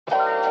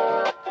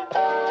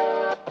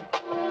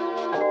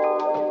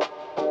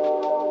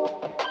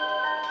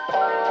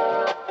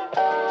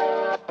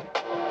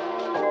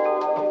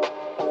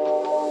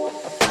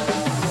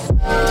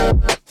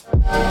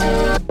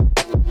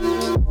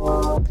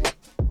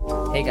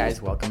Hey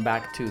guys, welcome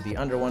back to the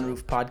Under One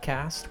Roof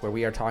podcast, where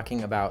we are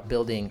talking about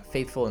building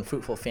faithful and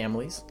fruitful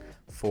families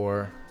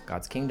for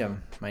God's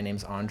kingdom. My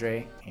name's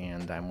Andre,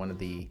 and I'm one of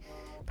the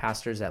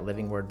pastors at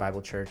Living Word Bible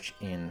Church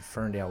in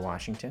Ferndale,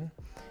 Washington.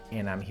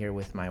 And I'm here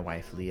with my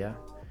wife, Leah,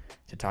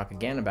 to talk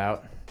again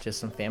about just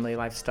some family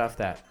life stuff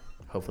that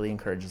hopefully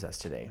encourages us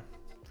today.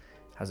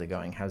 How's it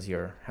going? How's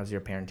your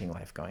parenting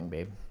life going,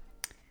 babe?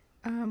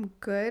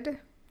 Good.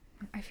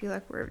 I feel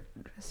like we're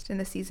just in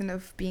a season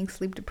of being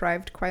sleep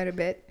deprived quite a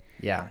bit.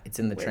 Yeah, it's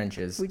in the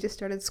trenches. We just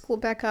started school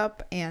back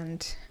up,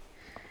 and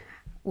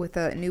with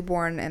a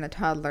newborn and a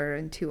toddler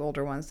and two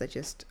older ones that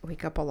just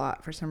wake up a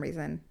lot for some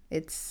reason.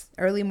 It's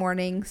early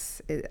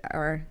mornings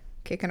are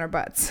kicking our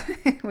butts.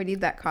 We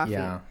need that coffee.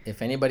 Yeah,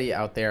 if anybody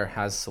out there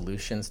has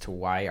solutions to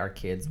why our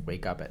kids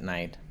wake up at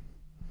night,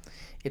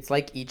 it's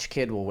like each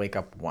kid will wake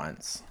up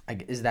once.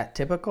 Is that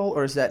typical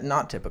or is that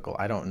not typical?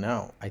 I don't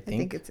know. I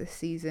think it's a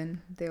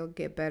season. They'll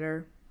get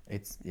better.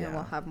 And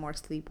we'll have more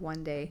sleep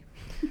one day.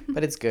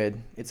 But it's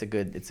good. It's a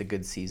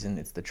good season.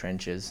 It's the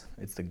trenches.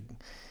 It's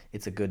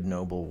a good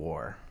noble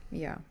war.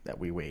 Yeah. That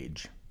we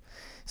wage.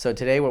 So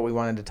today what we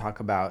wanted to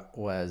talk about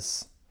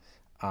was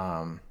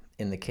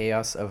in the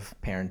chaos of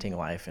parenting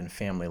life and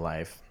family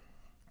life,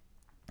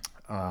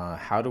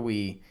 how do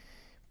we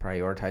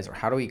prioritize or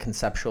how do we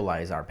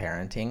conceptualize our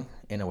parenting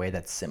in a way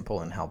that's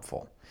simple and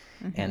helpful?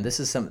 Mm-hmm. And this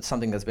is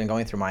something that's been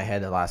going through my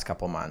head the last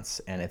couple of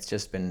months, and it's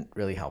just been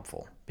really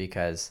helpful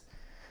because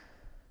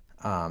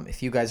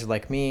if you guys are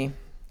like me,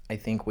 I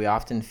think we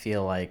often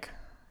feel like,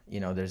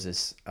 there's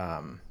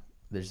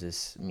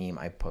this meme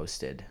I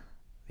posted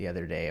the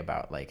other day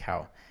about like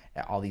how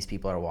all these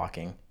people are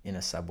walking in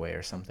a subway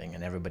or something,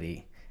 and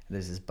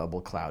there's this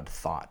bubble cloud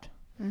thought.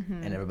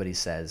 Mm-hmm. And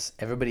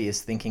everybody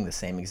is thinking the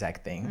same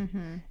exact thing.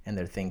 Mm-hmm. And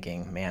they're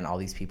thinking, man, all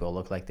these people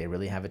look like they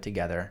really have it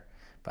together,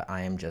 but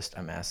I am just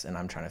a mess and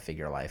I'm trying to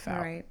figure life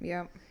out. Right.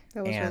 Yeah.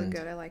 That was really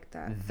good. I like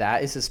that.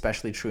 That is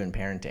especially true in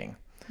parenting.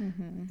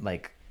 Mm-hmm.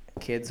 Like,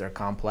 kids are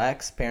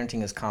complex,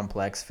 parenting is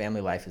complex, family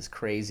life is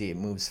crazy, it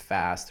moves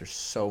fast, there's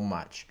so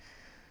much.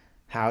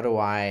 How do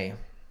I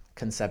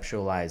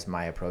conceptualize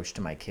my approach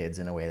to my kids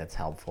in a way that's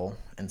helpful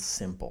and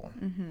simple?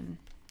 Mm-hmm.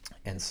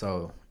 And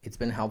so it's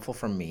been helpful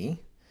for me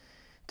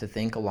to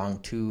think along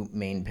two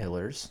main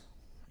pillars,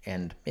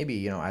 and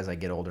maybe, as I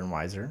get older and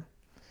wiser,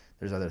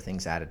 there's other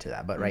things added to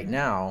that. But right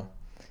now,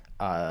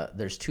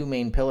 there's two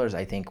main pillars,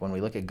 I think, when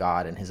we look at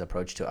God and his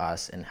approach to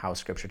us and how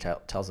scripture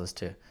tells us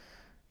to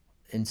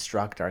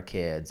instruct our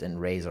kids and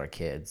raise our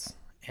kids.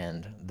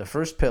 And the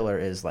first pillar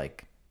is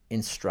like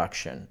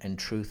instruction and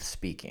truth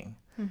speaking,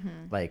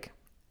 like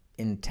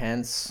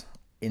intense,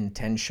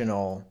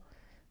 intentional,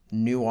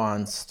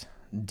 nuanced,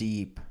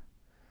 deep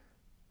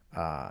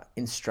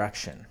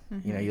instruction.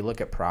 Mm-hmm. You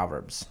look at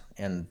Proverbs,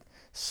 and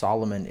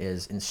Solomon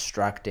is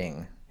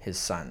instructing his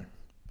son,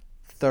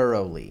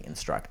 thoroughly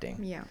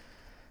instructing. Yeah.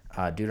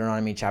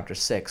 Deuteronomy chapter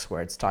 6,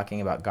 where it's talking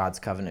about God's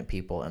covenant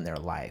people and their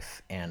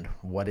life. And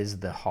what is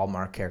the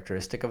hallmark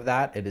characteristic of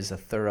that? It is a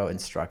thorough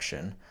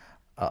instruction,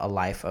 a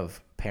life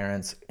of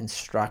parents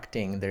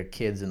instructing their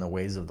kids in the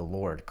ways of the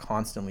Lord,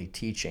 constantly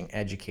teaching,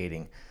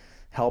 educating,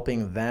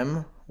 helping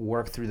them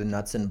work through the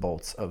nuts and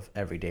bolts of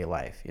everyday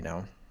life,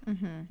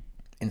 Mm-hmm.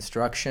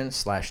 Instruction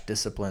 /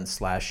 discipline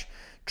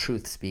 /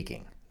 truth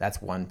speaking.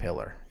 That's one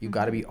pillar. You've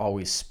got to be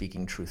always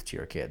speaking truth to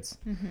your kids.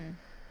 Mm-hmm.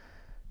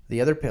 The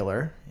other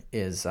pillar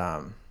is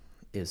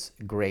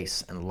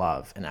grace and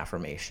love and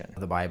affirmation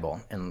of the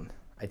Bible. And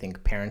I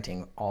think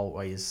parenting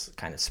always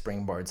kind of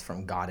springboards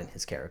from God and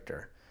his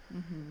character.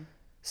 Mm-hmm.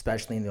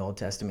 Especially in the Old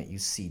Testament, you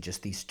see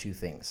just these two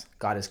things.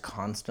 God is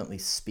constantly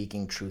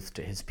speaking truth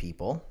to his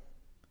people,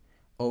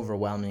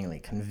 overwhelmingly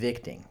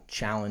convicting,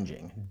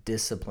 challenging,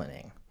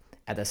 disciplining.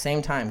 At the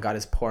same time, God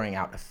is pouring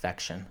out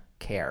affection,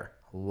 care,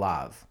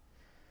 love.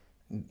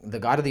 The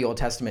God of the Old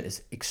Testament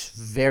is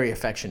very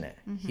affectionate.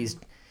 Mm-hmm.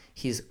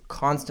 He's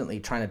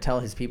constantly trying to tell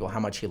his people how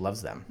much he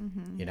loves them.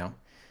 Mm-hmm.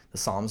 The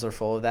Psalms are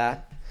full of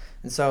that.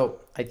 And so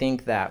I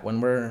think that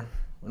when we're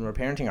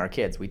parenting our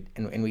kids, we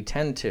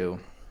tend to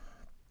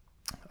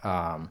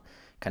kind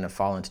of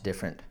fall into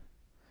different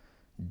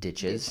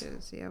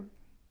ditches.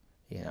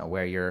 Yeah.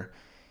 Where you're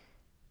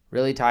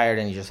really tired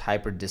and you just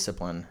hyper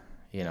discipline.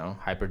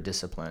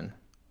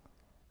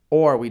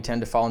 Or we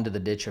tend to fall into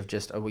the ditch of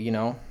just,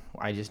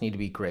 I just need to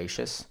be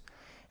gracious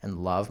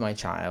and love my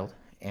child,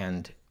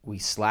 and we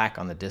slack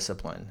on the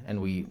discipline, and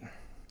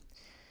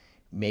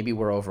maybe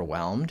we're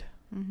overwhelmed.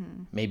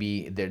 Mm-hmm.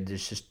 Maybe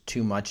there's just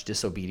too much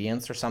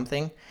disobedience or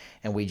something,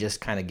 and we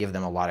just kind of give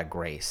them a lot of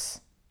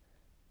grace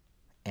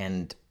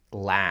and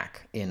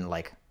lack in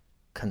like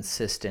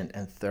consistent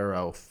and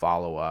thorough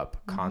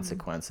follow-up,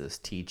 consequences,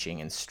 teaching,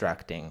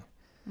 instructing,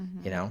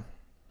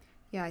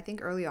 Yeah, I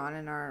think early on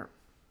in our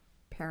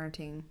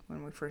parenting,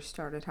 when we first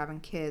started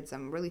having kids,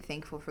 I'm really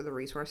thankful for the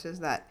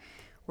resources that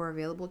were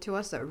available to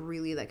us that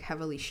really like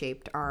heavily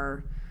shaped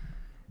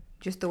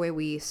just the way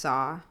we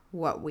saw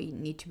what we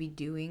need to be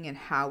doing and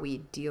how we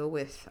deal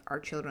with our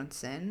children's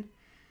sin.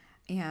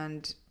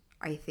 And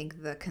I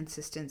think the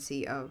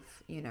consistency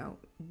of,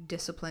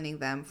 disciplining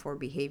them for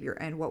behavior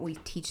and what we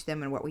teach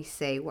them and what we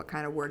say, what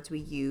kind of words we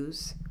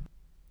use.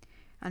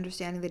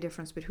 Understanding the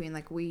difference between,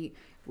 like, we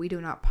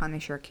do not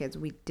punish our kids,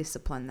 we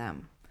discipline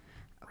them.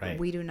 Right.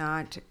 We do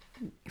not,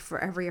 for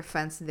every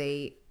offense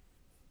they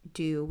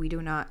do,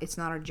 it's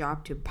not our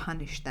job to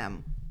punish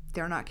them.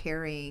 They're not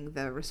carrying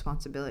the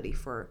responsibility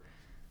for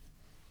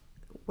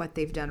what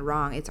they've done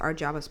wrong. It's our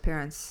job as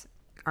parents,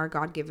 our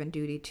God-given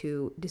duty,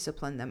 to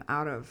discipline them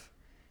out of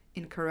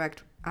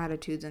incorrect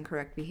attitudes,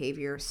 incorrect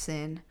behavior,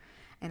 sin.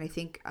 And I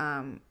think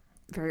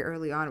very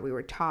early on we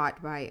were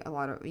taught by a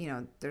lot of,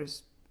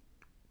 there's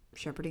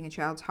Shepherding a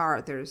Child's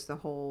Heart, there's the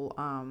whole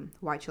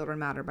Why Children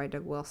Matter by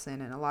Doug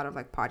Wilson, and a lot of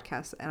like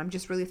podcasts. And I'm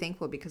just really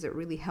thankful because it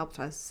really helped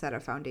us set a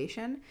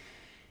foundation.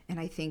 And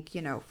I think,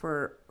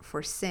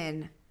 for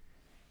sin,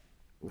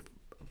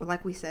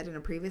 like we said in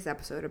a previous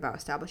episode about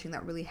establishing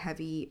that really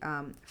heavy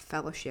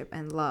fellowship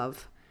and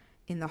love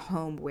in the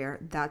home, where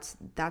that's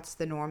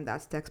the norm,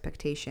 that's the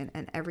expectation.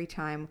 And every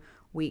time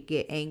we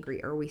get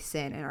angry or we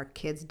sin and our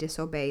kids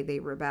disobey, they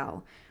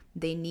rebel,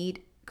 they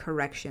need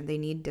correction, they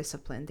need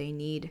discipline, they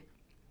need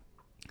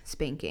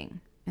spanking.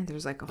 And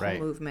there's like a whole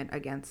movement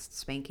against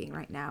spanking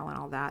right now and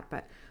all that,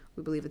 but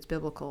we believe it's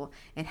biblical.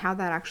 And how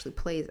that actually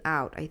plays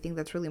out, I think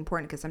that's really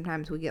important, because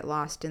sometimes we get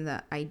lost in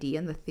the idea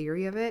and the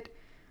theory of it.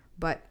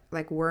 But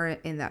like, we're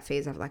in that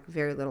phase of like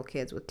very little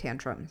kids with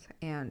tantrums,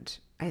 and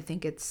I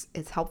think it's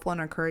helpful and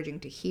encouraging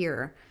to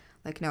hear,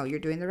 like, no, you're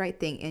doing the right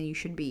thing, and you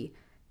should be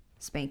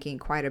spanking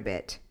quite a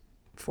bit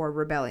for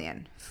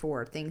rebellion,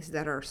 for things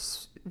that are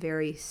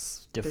very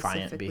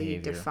specifically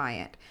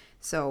defiant.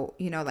 So,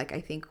 like, I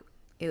think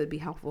it would be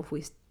helpful if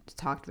we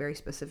talked very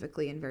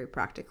specifically and very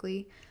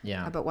practically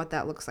about what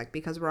that looks like,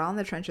 because we're all in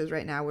the trenches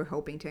right now. We're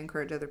hoping to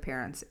encourage other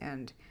parents,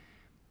 and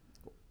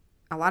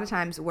a lot of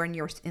times when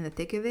you're in the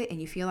thick of it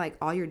and you feel like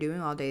all you're doing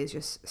all day is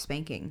just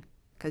spanking,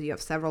 because you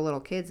have several little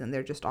kids and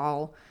they're just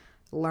all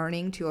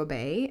learning to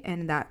obey,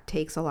 and that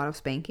takes a lot of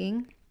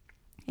spanking,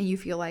 and you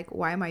feel like,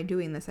 why am I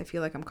doing this? I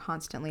feel like I'm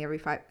constantly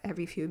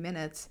every few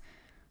minutes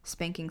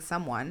spanking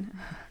someone.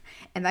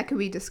 And that could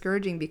be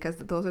discouraging, because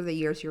those are the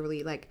years you're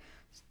really like,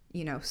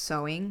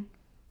 sowing.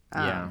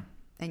 And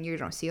you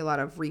don't see a lot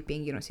of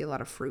reaping, you don't see a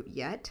lot of fruit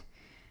yet.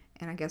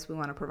 And I guess we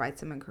want to provide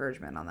some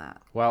encouragement on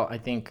that. Well, I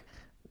think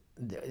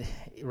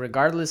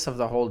regardless of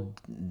the whole,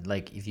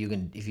 like, if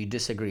you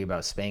disagree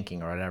about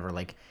spanking or whatever,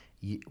 like,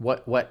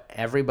 what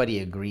everybody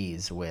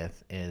agrees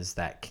with is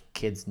that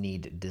kids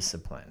need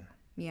discipline.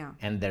 Yeah.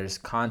 And there's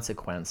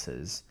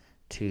consequences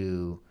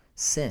to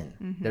sin.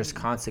 Mm-hmm. There's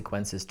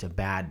consequences to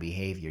bad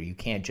behavior. You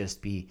can't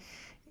just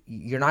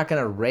you're not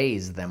going to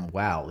raise them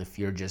well if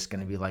you're just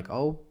going to be like,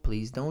 oh,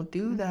 please don't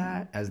do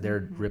that, as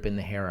they're ripping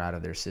the hair out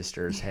of their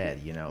sister's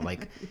head,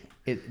 like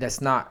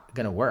that's not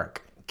going to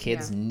work.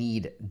 Kids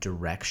need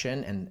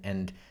direction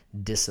and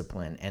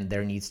discipline, and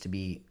there needs to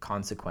be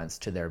consequence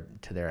to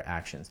their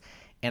actions.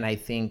 And I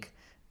think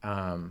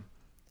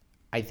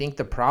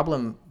the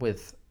problem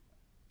with,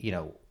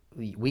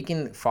 we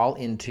can fall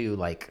into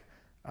like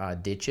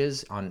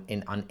ditches on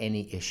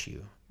any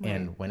issue. Right.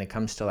 And when it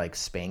comes to like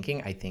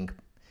spanking, I think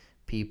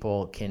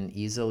people can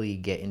easily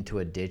get into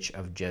a ditch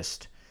of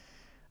just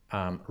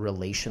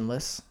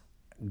relationless,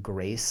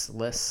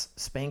 graceless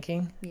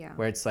spanking,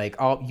 where it's like,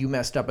 oh, you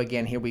messed up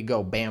again, here we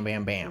go, bam,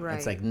 bam, bam. Right.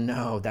 It's like,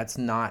 no, that's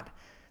not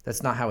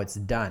how it's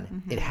done.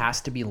 Mm-hmm. It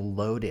has to be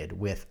loaded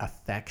with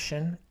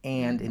affection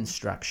and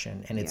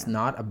instruction, and it's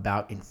not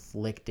about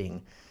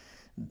inflicting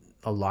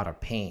a lot of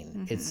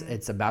pain. Mm-hmm.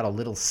 It's about a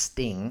little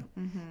sting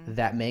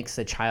that makes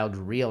the child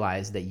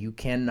realize that you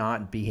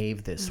cannot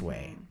behave this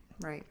way.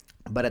 Right.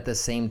 But at the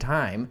same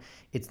time,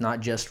 it's not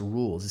just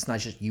rules. It's not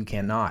just you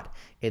cannot.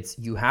 It's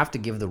you have to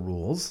give the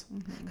rules.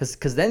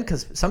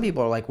 Because some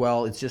people are like,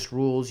 well, it's just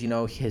rules,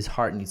 his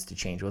heart needs to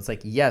change. Well, it's like,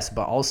 yes,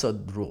 but also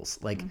rules.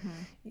 Like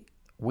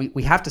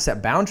we have to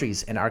set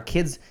boundaries, and our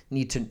kids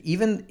need to,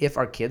 even if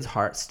our kid's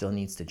heart still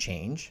needs to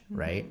change,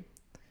 right?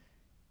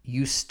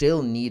 You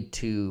still need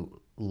to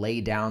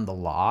lay down the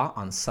law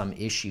on some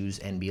issues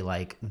and be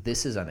like,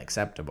 this is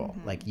unacceptable.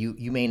 Like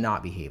you may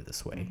not behave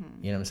this way.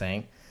 You know what I'm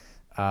saying?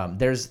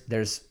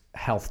 There's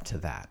health to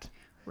that,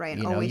 right?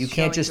 You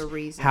can't just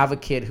have a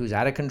kid who's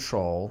out of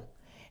control,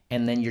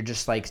 and then you're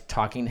just like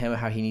talking to him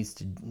how he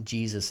needs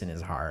Jesus in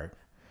his heart,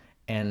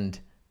 and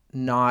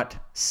not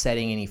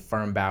setting any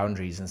firm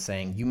boundaries and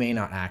saying you may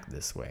not act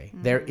this way.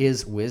 There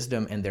is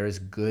wisdom and there is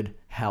good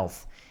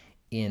health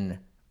in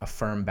a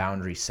firm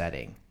boundary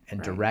setting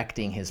and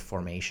directing his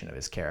formation of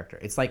his character.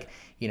 It's like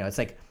it's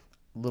like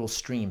little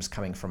streams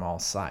coming from all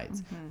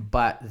sides,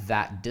 but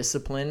that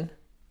discipline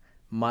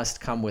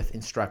must come with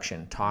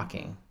instruction,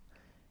 talking,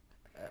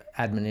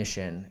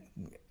 admonition,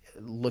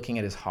 looking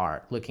at his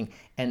heart,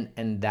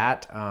 and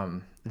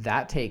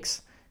that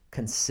takes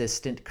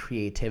consistent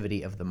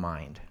creativity of the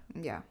mind.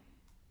 Yeah.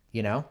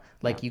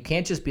 You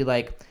can't just be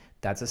like,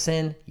 that's a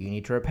sin, you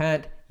need to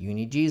repent, you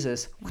need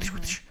Jesus,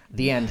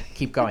 the end,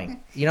 keep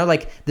going.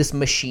 Like this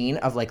machine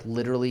of like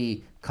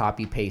literally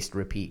copy paste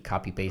repeat.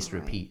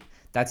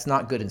 That's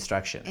not good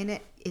instruction. And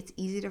it's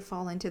easy to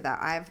fall into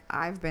that.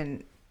 I've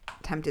been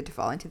tempted to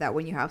fall into that.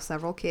 When you have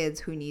several kids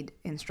who need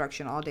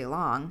instruction all day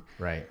long,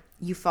 Right.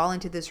 you fall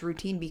into this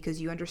routine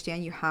because you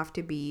understand you have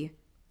to be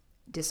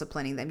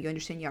disciplining them. You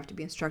understand you have to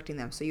be instructing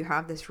them. So you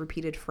have this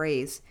repeated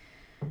phrase.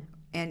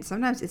 And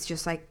sometimes it's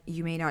just like,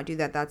 you may not do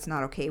that. That's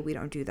not okay. We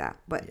don't do that.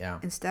 But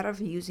instead of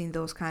using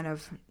those kind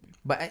of...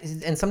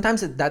 And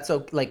sometimes that's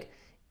like,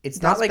 it's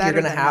That's not like you're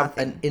better going to than have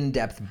nothing. an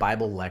in-depth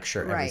Bible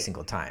lecture every Right.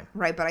 single time.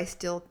 Right, but I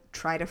still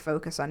try to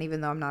focus on, even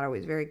though I'm not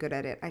always very good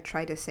at it, I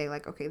try to say,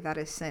 like, okay, that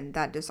is sin.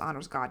 That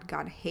dishonors God.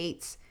 God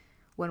hates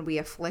when we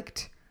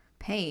afflict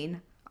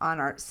pain on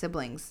our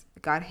siblings.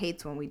 God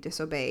hates when we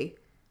disobey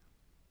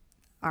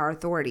our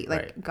authority.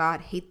 Like, Right.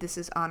 God hates, this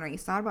is honoring.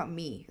 It's not about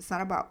me. It's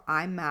not about,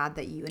 I'm mad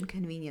that you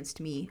inconvenienced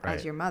me Right.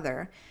 as your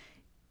mother.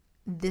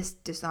 This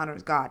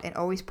dishonors God, and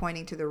always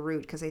pointing to the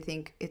root, because I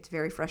think it's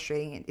very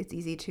frustrating. And it's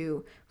easy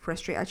to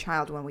frustrate a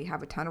child when we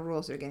have a ton of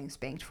rules they're getting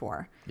spanked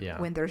for,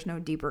 when there's no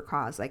deeper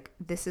cause. Like,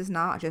 this is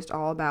not just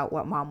all about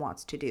what mom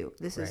wants to do.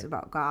 This is Right.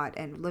 about God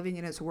and living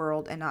in his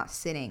world and not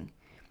sinning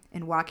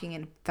and walking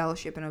in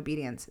fellowship and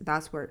obedience.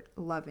 That's where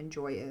love and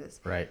joy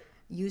is. Right.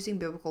 Using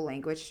biblical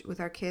language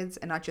with our kids,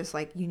 and not just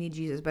like, you need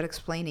Jesus, but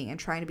explaining and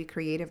trying to be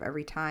creative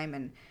every time,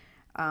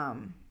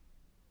 and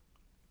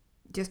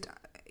just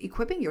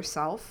equipping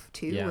yourself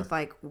too with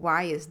like,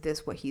 why is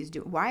this what he's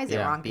doing? Why is it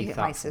wrong to Be hit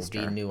thoughtful, my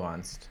sister? be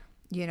nuanced.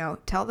 You know,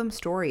 tell them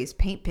stories,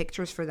 paint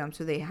pictures for them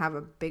so they have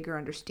a bigger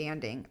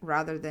understanding,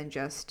 rather than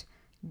just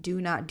do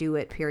not do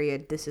it,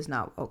 period. This is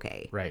not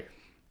okay. Right.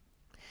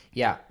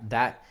 Yeah,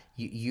 that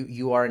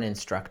you are an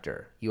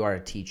instructor, you are a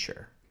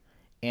teacher.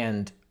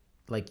 And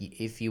like,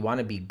 if you want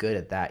to be good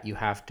at that, you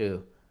have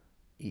to,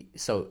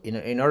 so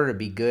in order to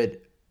be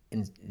good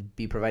and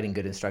be providing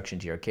good instruction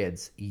to your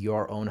kids,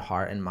 your own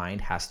heart and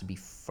mind has to be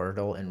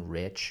fertile and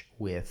rich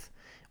with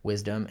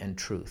wisdom and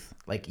truth.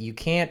 Like, you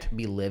can't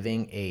be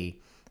living a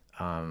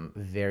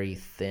very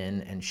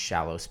thin and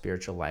shallow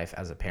spiritual life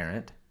as a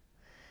parent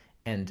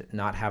and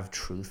not have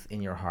truth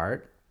in your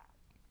heart,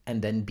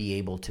 and then be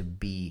able to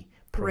be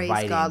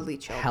providing godly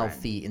children.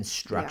 healthy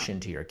instruction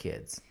to your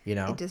kids. You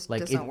know, It just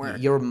like, doesn't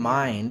work. your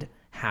mind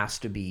has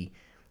to be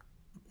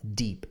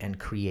deep and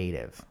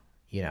creative.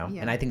 You know,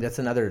 and I think that's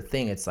another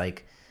thing. It's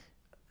like,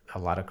 a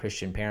lot of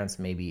Christian parents,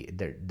 maybe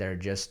they're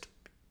just,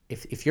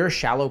 if you're a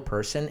shallow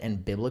person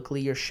and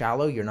biblically you're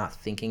shallow, you're not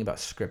thinking about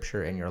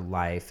scripture and your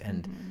life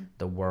and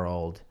the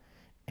world,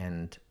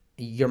 and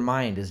your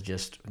mind is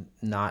just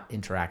not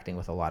interacting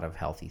with a lot of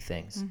healthy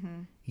things.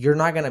 You're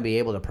not going to be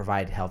able to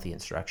provide healthy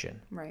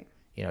instruction. Right.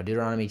 You know,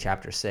 Deuteronomy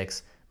chapter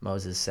 6,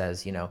 Moses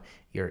says, you know,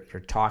 you're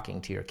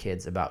talking to your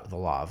kids about the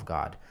law of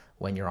God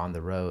when you're on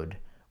the road,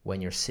 when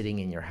you're sitting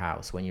in your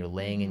house, when you're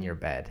laying in your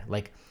bed.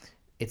 Like,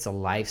 it's a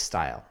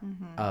lifestyle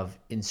of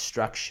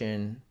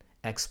instruction,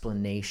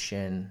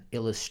 explanation,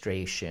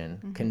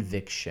 illustration,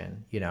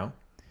 conviction, you know?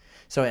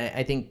 So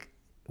I think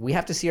we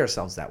have to see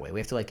ourselves that way. We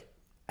have to, like,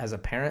 as a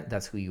parent,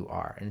 that's who you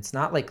are. And it's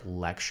not like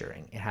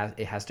lecturing.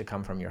 It has to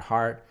come from your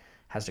heart,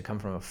 has to come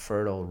from a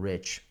fertile,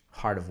 rich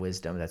heart of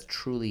wisdom that's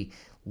truly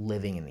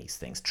living in these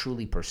things,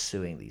 truly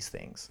pursuing these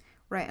things.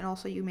 Right. And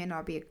also, you may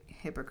not be a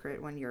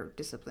hypocrite when you're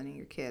disciplining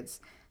your kids.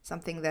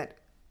 Something that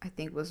I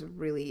think was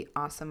really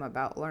awesome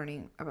about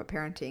learning about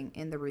parenting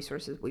in the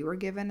resources we were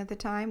given at the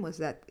time was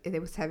that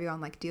it was heavy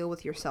on, like, deal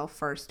with yourself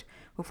first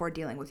before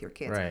dealing with your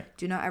kids. Right.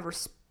 Do not ever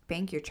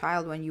spank your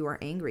child when you are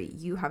angry.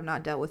 You have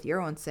not dealt with your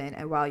own sin,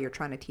 and while you're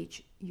trying to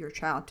teach your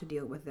child to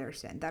deal with their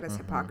sin. That is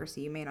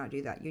hypocrisy. You may not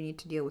do that. You need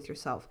to deal with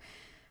yourself,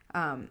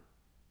 and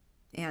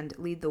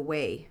lead the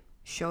way.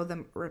 Show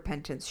them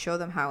repentance. Show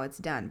them how it's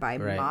done by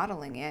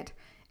modeling it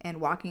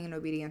and walking in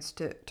obedience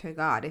to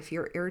God. If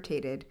you're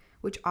irritated,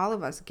 which all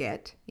of us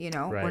get, you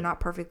know, we're not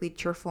perfectly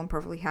cheerful and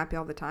perfectly happy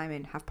all the time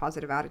and have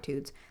positive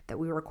attitudes that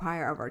we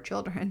require of our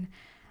children.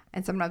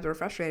 And sometimes we're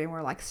frustrated and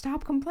we're like,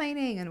 stop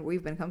complaining. And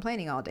we've been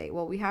complaining all day.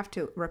 Well, we have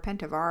to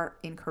repent of our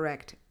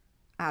incorrect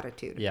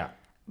attitude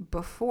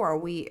before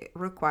we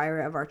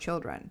require of our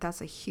children.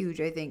 That's a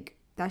huge, I think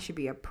that should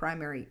be a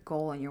primary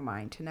goal in your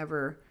mind, to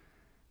never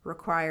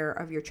require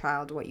of your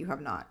child what you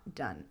have not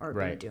done or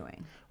been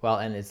doing. Well,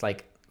 and it's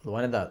like,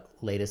 one of the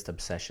latest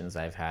obsessions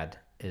I've had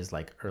is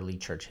like early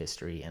church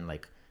history and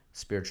like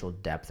spiritual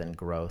depth and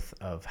growth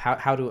of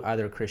how do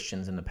other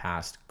Christians in the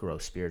past grow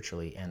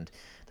spiritually, and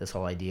this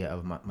whole idea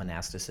of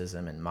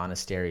monasticism and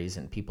monasteries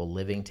and people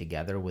living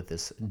together with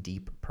this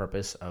deep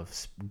purpose of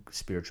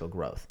spiritual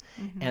growth.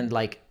 And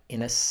like,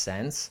 in a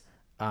sense,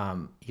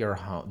 your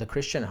home, the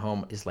Christian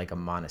home, is like a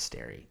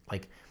monastery.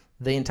 Like,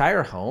 the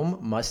entire home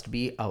must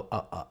be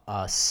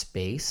a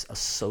space, a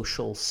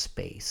social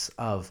space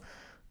of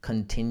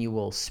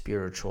continual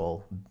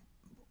spiritual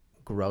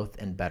growth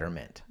and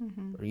betterment.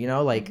 You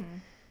know, like,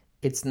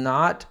 it's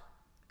not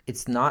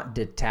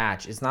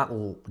detached. It's not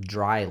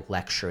dry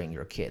lecturing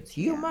your kids.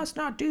 You must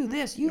not do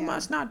this. You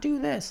must not do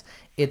this.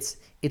 It's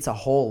a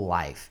whole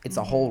life. It's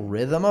a whole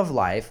rhythm of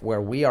life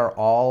where we are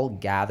all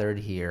gathered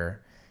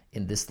here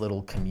in this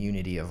little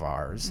community of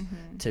ours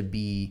to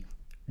be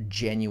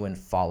genuine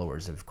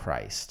followers of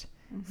Christ.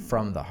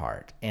 from the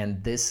heart.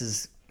 And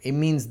it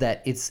means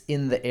that it's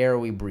in the air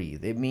we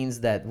breathe. It means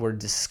that we're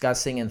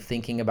discussing and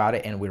thinking about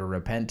it, and we're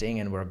repenting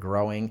and we're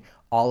growing,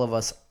 all of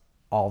us,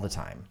 all the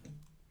time.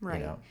 Right.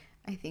 You know?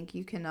 I think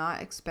you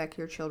cannot expect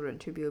your children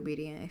to be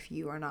obedient if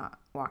you are not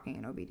walking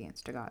in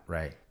obedience to God.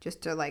 Right.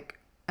 Just to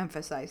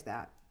emphasize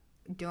that.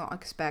 Don't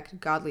expect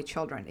godly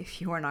children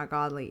if you are not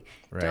godly.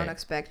 Right. Don't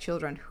expect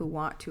children who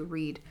want to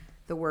read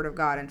the word of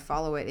God and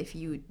follow it if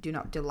you do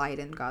not delight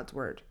in God's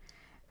word.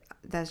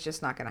 That's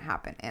just not going to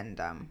happen. And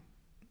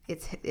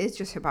it's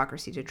just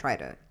hypocrisy to try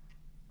to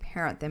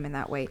parent them in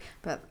that way.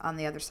 But on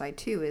the other side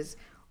too is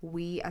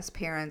we as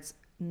parents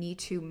need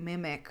to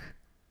mimic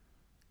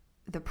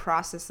the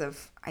process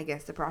of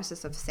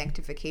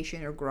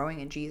sanctification or growing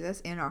in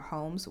Jesus in our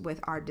homes with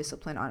our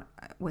discipline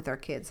with our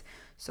kids.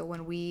 So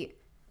when we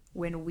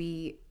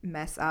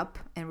mess up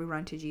and we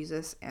run to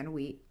Jesus and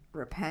we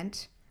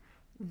repent,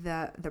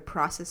 the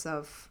process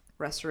of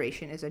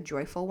restoration is a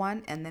joyful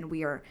one, and then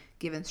we are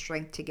given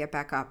strength to get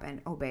back up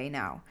and obey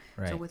now.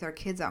 Right. So with our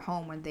kids at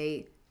home, when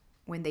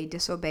they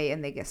disobey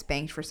and they get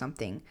spanked for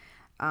something,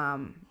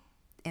 and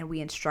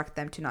we instruct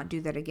them to not do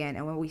that again,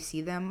 and when we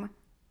see them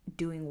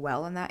doing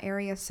well in that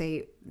area,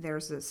 say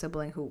there's a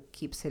sibling who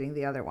keeps hitting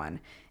the other one,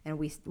 and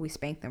we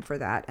spank them for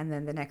that, and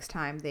then the next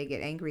time they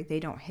get angry, they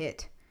don't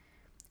hit.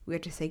 We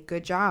have to say,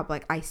 good job.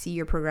 Like, I see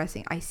you're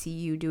progressing. I see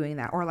you doing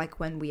that. Or like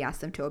when we ask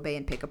them to obey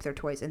and pick up their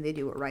toys and they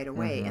do it right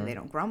away and they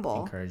don't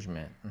grumble.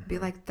 Encouragement. Be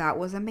like, that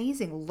was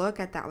amazing. Look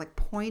at that. Like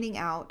pointing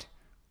out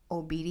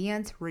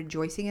obedience,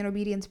 rejoicing in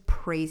obedience,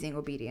 praising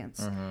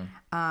obedience.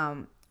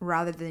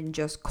 Rather than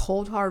just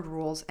cold hard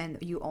rules and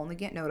you only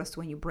get noticed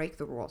when you break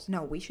the rules.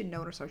 No, we should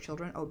notice our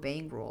children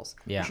obeying rules.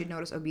 Yeah. We should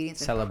notice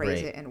obedience and Celebrate.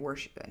 praise it and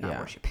worship it. Not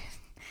worship it.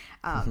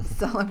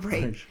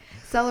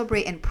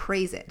 Celebrate and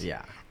praise it.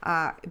 Yeah.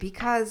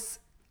 Because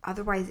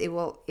otherwise it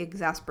will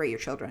exasperate your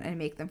children and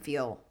make them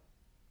feel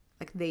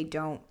like they're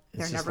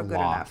never good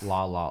enough.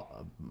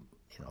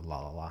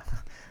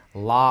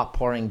 Law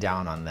pouring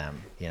down on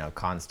them,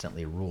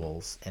 constantly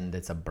rules, and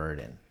it's a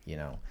burden,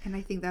 And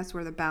I think that's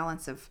where the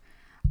balance of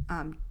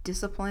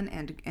discipline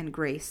and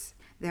grace.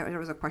 There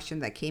was a question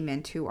that came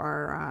into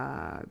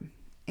our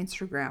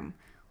Instagram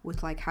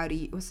with like,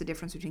 what's the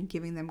difference between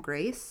giving them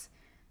grace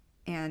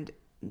and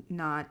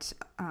not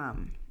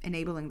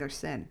enabling their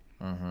sin?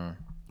 And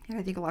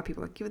I think a lot of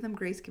people are like, give them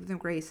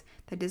grace.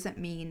 That doesn't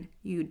mean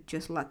you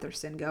just let their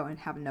sin go and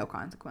have no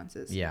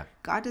consequences. Yeah.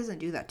 God doesn't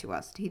do that to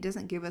us. He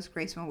doesn't give us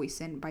grace when we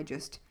sin by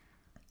just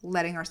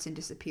letting our sin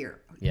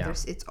disappear. Yeah.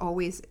 It's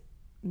always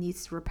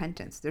needs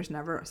repentance. There's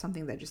never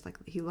something that just like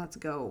he lets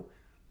go.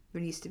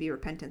 There needs to be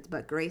repentance.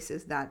 But grace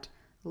is that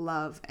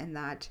love and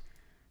that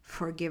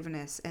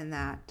forgiveness and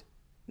that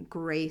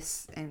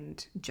grace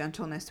and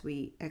gentleness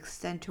we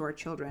extend to our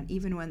children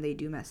even when they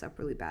do mess up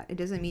really bad. It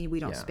doesn't mean we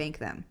don't spank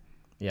them.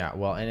 Yeah,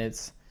 well, and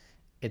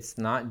it's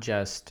not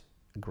just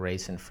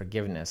grace and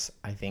forgiveness.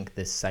 I think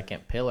this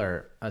second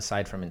pillar,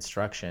 aside from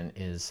instruction,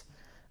 is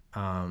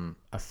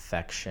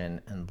affection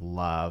and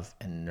love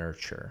and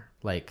nurture.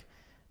 Like,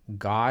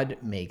 God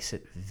makes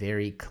it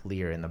very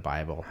clear in the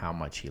Bible how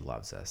much he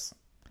loves us.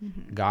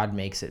 God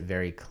makes it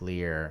very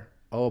clear,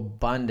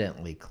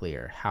 abundantly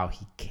clear, how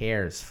he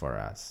cares for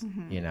us.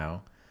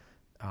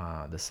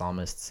 The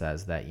psalmist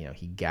says that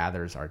he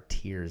gathers our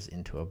tears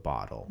into a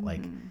bottle.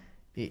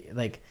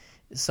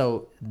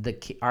 So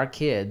our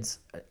kids,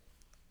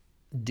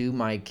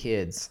 my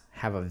kids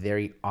have a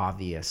very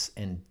obvious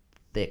and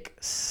thick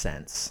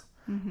sense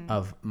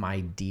of my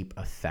deep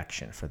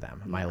affection for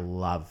them, my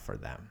love for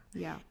them.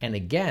 Yeah. And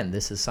again,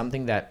 this is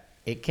something that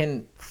it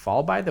can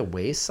fall by the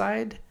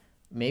wayside,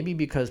 maybe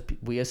because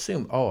we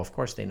assume, of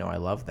course they know I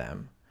love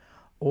them,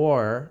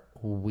 or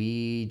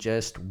we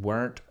just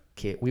weren't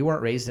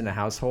raised in a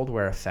household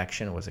where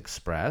affection was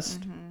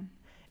expressed,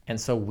 and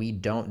so we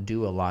don't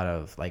do a lot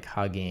of like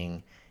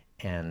hugging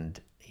and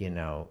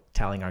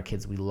telling our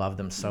kids we love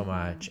them so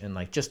much and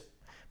like just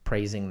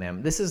praising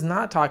them. This is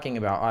not talking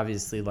about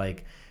obviously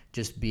like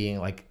just being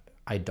like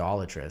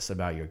idolatrous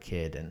about your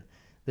kid, and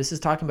this is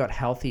talking about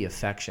healthy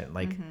affection,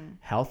 like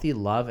healthy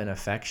love and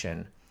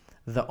affection.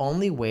 The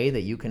only way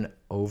that you can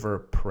over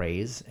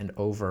praise and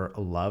over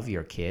love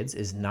your kids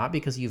is not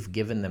because you've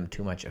given them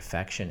too much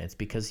affection. It's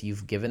because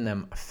you've given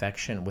them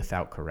affection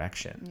without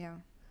correction.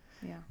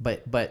 Yeah.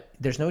 But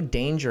there's no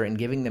danger in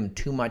giving them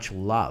too much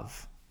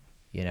love.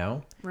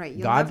 Right.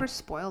 You'll never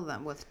spoil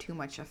them with too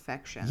much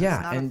affection.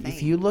 Yeah. And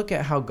if you look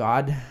at how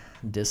God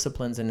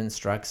disciplines and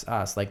instructs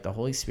us, like the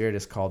Holy Spirit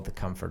is called the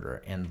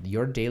Comforter, and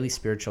your daily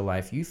spiritual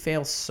life, you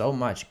fail so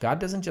much. God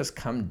doesn't just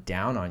come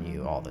down on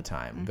you all the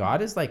time.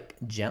 God is like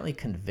gently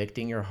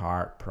convicting your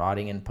heart,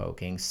 prodding and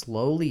poking.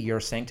 Slowly your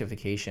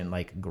sanctification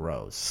like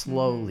grows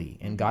slowly.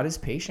 And God is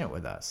patient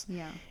with us.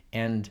 Yeah.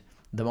 And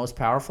the most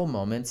powerful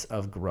moments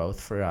of growth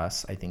for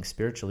us, I think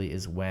spiritually,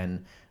 is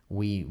when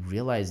we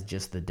realize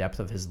just the depth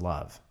of his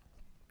love.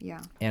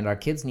 Yeah. And our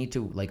kids need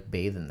to like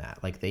bathe in that.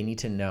 Like they need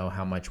to know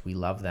how much we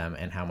love them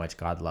and how much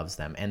God loves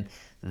them. And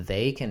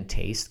they can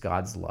taste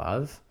God's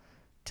love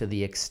to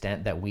the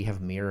extent that we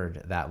have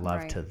mirrored that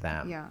love to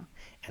them. Yeah.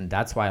 And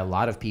that's why a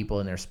lot of people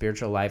in their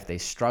spiritual life, they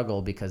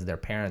struggle because their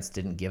parents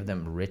didn't give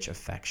them rich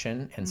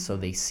affection. And so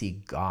they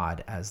see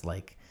God as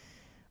like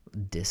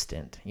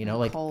distant,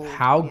 like cold,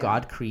 how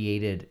God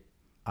created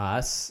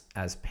us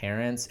as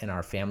parents and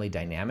our family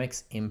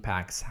dynamics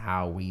impacts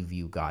how we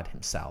view God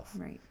himself.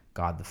 Right.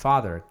 God the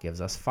Father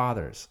gives us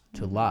fathers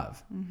to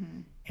love.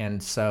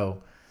 And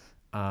so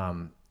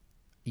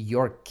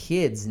your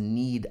kids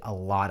need a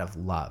lot of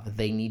love.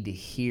 They need to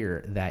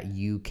hear that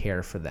you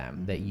care for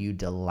them, that you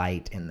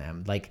delight in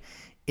them. Like,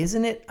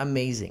 isn't it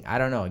amazing? I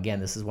don't know. Again,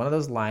 this is one of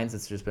those lines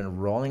that's just been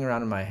rolling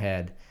around in my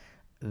head,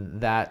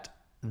 that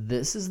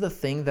this is the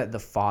thing that the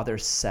Father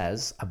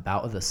says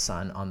about the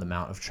Son on the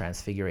Mount of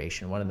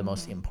Transfiguration, one of the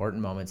most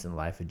important moments in the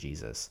life of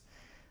Jesus.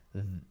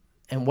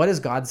 And what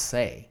does God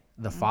say?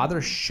 The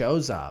Father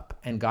shows up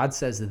and God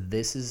says,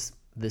 this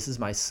is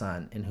my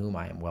Son in whom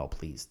I am well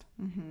pleased.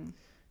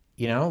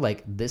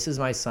 Like, this is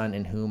my Son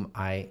in whom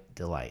I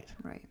delight.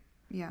 Right.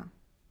 Yeah.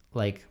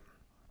 Like,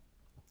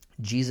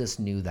 Jesus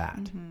knew that.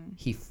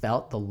 He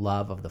felt the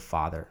love of the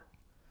Father.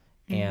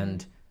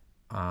 And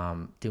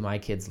do my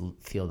kids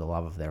feel the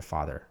love of their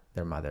father,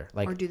 their mother?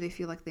 Like, or do they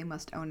feel like they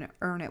must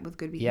earn it with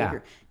good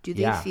behavior? Do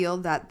they feel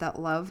that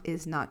love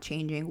is not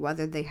changing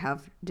whether they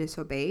have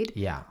disobeyed?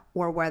 Yeah.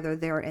 Or whether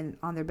they're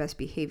on their best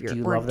behavior? Do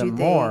you or love them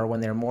more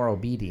when they're more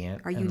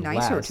obedient? Are you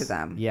nicer to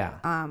them? Yeah.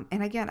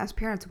 And again, as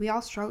parents, we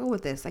all struggle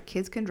with this. Like,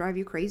 kids can drive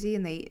you crazy,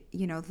 and they,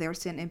 their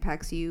sin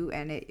impacts you,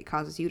 and it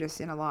causes you to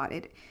sin a lot.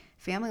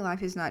 Family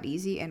life is not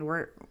easy, and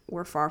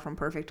we're far from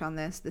perfect on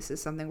this. This is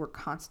something we're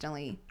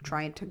constantly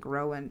trying to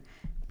grow and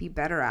be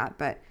better at.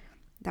 But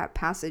that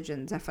passage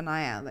in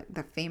Zephaniah,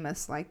 the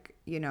famous,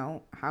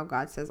 how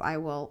God says,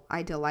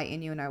 I delight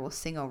in you and I will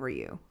sing over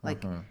you.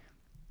 Like,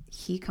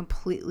 he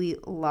completely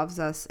loves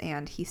us,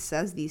 and he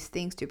says these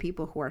things to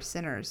people who are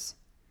sinners.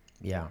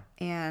 Yeah.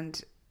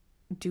 And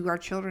do our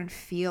children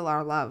feel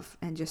our love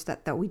and just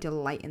that we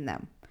delight in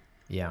them?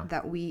 Yeah.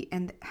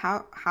 And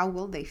how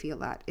will they feel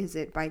that? Is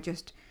it by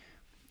just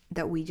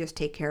that we just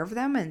take care of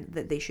them and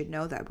that they should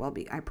know that,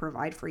 I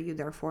provide for you,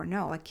 therefore?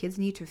 No, like, kids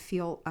need to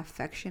feel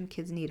affection.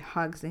 Kids need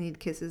hugs. They need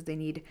kisses. They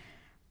need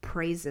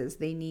praises.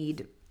 They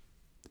need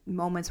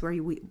moments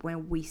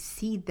when we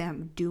see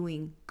them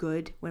doing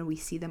good, when we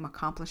see them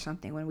accomplish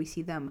something, when we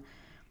see them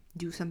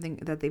do something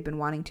that they've been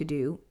wanting to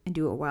do and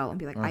do it well, and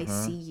be like, I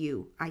see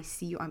you.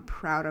 I'm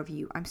proud of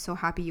you. I'm so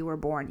happy you were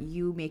born.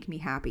 You make me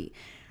happy.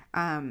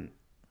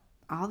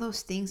 All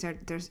those things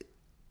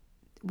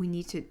we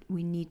need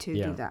to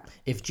do that.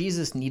 If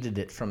Jesus needed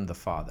it from the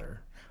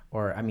Father,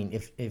 or I mean,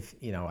 if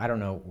I don't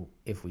know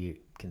if we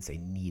can say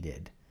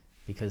needed,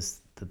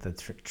 because the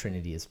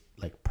Trinity is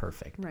like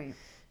perfect, right?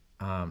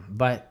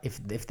 But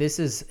if this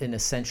is an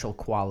essential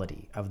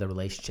quality of the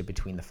relationship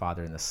between the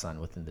Father and the Son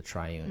within the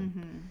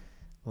triune,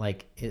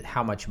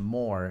 how much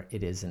more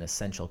it is an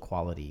essential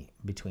quality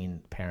between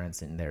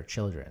parents and their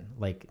children.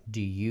 Like,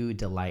 do you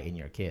delight in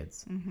your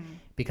kids?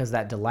 Because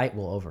that delight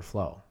will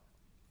overflow.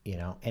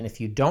 And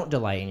if you don't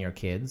delight in your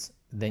kids,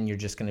 then you're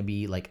just going to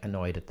be like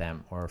annoyed at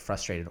them or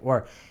frustrated,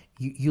 or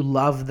you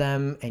love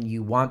them and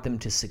you want them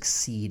to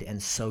succeed.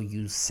 And so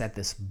you set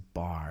this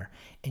bar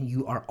and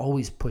you are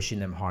always pushing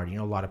them hard.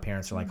 A lot of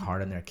parents are like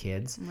hard on their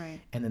kids, right?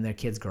 And then their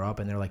kids grow up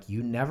and they're like,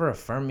 you never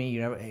affirm me.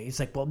 It's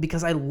like, well,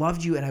 because I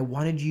loved you and I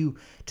wanted you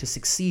to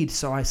succeed.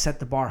 So I set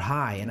the bar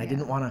high, and I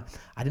didn't want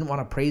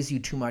to praise you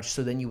too much.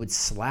 So then you would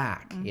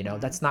slack,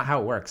 that's not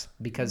how it works.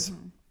 Because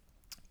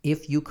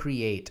if you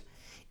create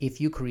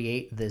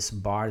this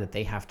bar that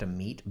they have to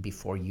meet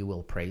before you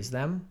will praise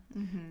them,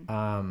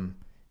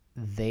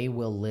 they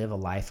will live a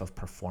life of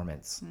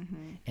performance,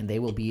 and they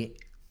will be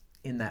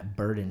in that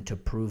burden to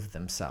prove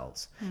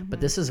themselves. But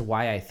this is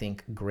why I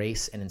think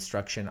grace and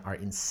instruction are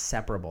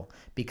inseparable,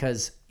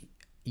 because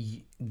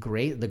the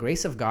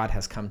grace of God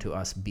has come to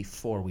us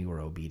before we were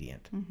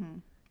obedient.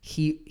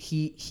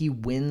 He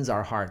wins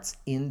our hearts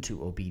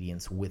into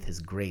obedience with his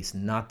grace,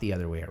 not the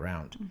other way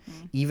around.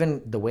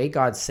 Even the way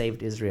God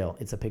saved Israel,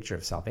 it's a picture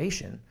of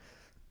salvation.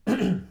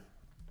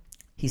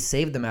 He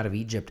saved them out of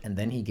Egypt, and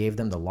then he gave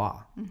them the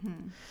law.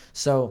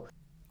 So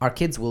our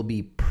kids will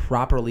be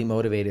properly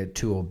motivated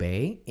to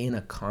obey in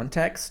a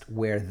context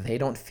where they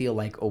don't feel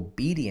like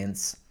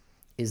obedience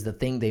is the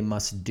thing they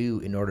must do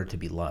in order to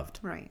be loved.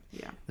 Right,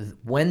 yeah.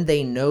 When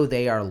they know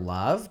they are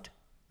loved,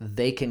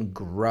 they can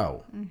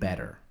grow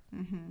better.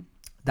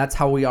 That's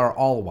how we are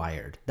all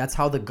wired. That's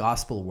how the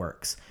gospel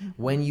works.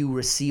 When you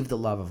receive the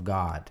love of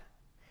God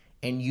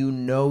and you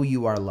know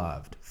you are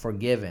loved,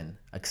 forgiven,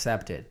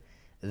 accepted,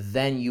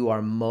 then you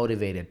are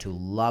motivated to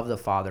love the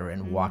Father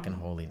and walk in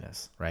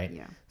holiness, right?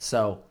 Yeah.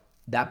 So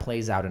that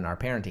plays out in our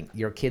parenting.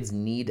 Your kids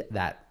need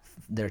that.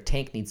 Their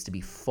tank needs to be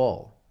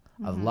full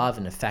of love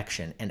and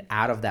affection. And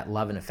out of that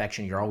love and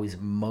affection, you're always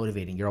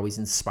motivating, you're always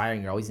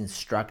inspiring, you're always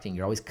instructing,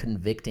 you're always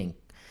convicting,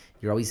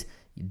 you're always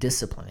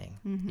disciplining,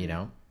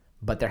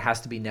 But there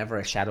has to be never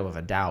a shadow of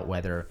a doubt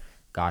whether,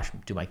 gosh,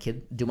 do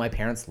my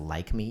parents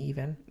like me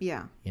even?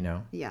 Yeah.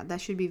 Yeah,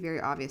 that should be very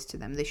obvious to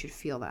them. They should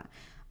feel that.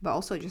 But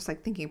also, just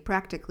like thinking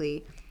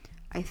practically,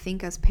 I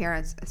think as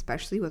parents,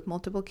 especially with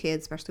multiple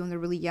kids, especially when they're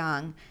really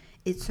young,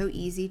 it's so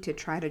easy to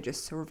try to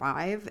just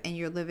survive, and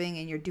you're living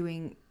and you're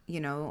doing,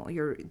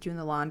 you're doing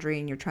the laundry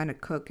and you're trying to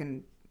cook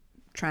and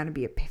trying to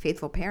be a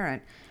faithful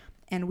parent.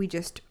 And we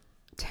just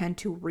tend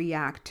to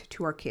react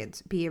to our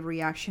kids, be a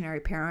reactionary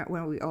parent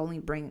when we only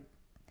bring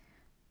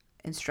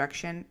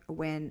instruction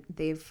when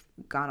they've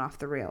gone off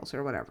the rails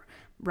or whatever,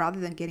 rather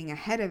than getting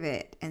ahead of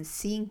it and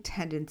seeing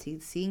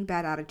tendencies, seeing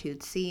bad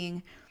attitudes,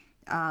 seeing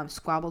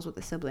squabbles with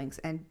the siblings,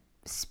 and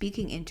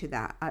speaking into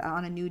that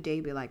on a new day.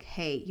 Be like,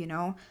 hey,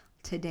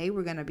 today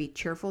we're going to be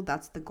cheerful.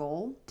 That's the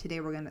goal. Today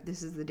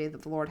this is the day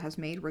that the Lord has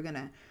made. We're going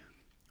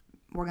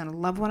to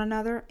love one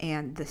another,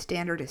 and the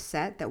standard is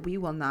set that we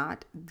will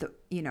not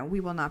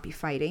be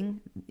fighting.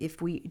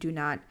 If we do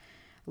not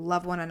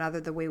love one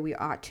another the way we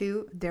ought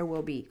to, there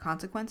will be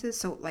consequences.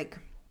 So like,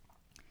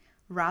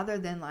 rather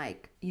than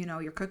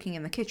you're cooking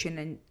in the kitchen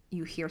and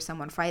you hear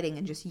someone fighting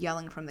and just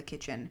yelling from the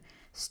kitchen,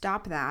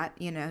 stop that.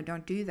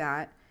 Don't do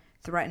that,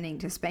 threatening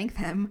to spank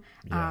them.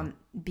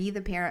 Be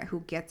the parent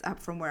who gets up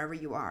from wherever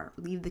you are,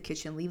 leave the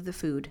kitchen, leave the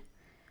food,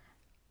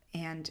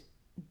 and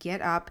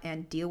get up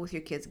and deal with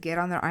your kids. Get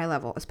on their eye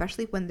level,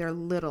 especially when they're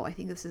little. I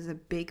think this is a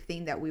big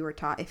thing that we were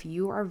taught. If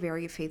you are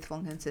very faithful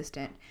and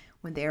consistent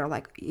when they are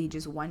like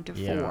ages 1 to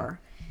 4,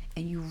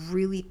 and you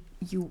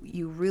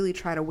really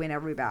try to win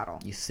every battle,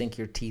 you sink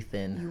your teeth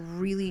in, you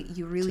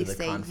really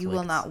say conflicts. You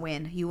will not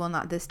win, you will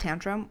not, this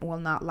tantrum will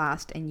not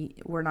last, and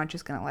we're not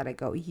just going to let it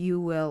go. You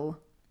will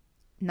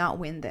not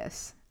win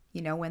this.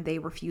 When they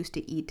refuse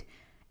to eat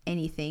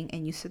anything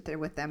and you sit there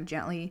with them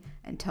gently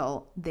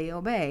until they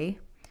obey,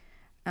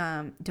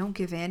 don't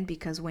give in,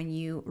 because when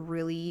you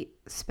really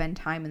spend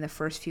time in the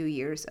first few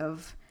years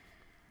of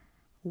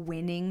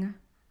winning,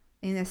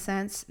 in a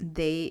sense,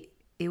 it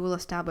will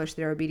establish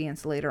their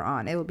obedience later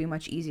on. It will be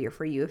much easier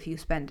for you if you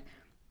spend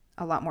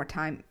a lot more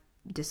time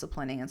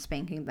disciplining and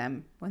spanking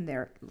them when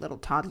they're little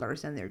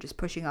toddlers and they're just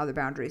pushing all the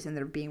boundaries and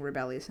they're being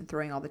rebellious and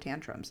throwing all the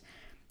tantrums.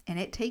 And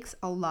it takes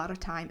a lot of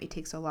time. It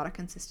takes a lot of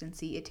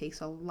consistency. It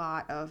takes a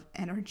lot of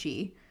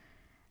energy.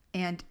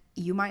 And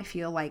you might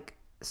feel like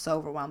so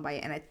overwhelmed by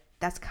it. And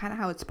that's kind of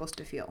how it's supposed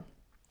to feel.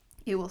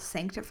 It will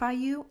sanctify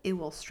you. It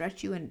will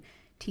stretch you and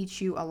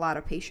teach you a lot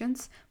of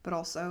patience. But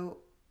also,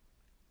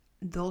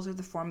 those are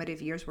the formative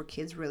years where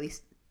kids really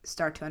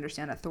start to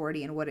understand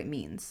authority and what it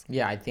means.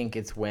 Yeah, I think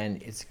it's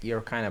when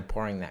you're kind of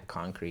pouring that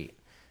concrete,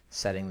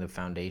 setting the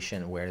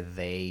foundation where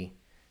they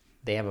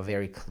have a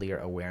very clear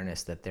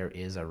awareness that there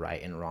is a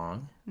right and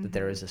wrong, that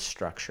there is a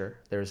structure,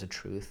 there is a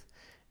truth,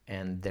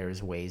 and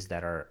there's ways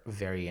that are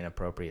very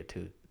inappropriate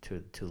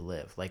to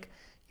live. Like,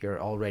 you're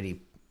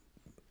already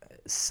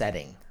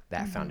setting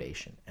that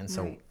foundation. And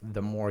so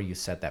the more you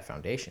set that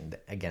foundation,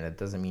 again, it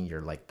doesn't mean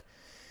you're like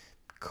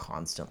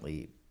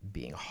constantly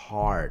being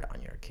hard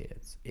on your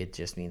kids. It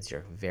just means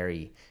you're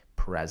very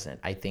present.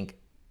 I think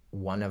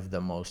one of the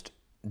most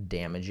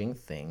damaging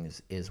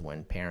things is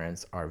when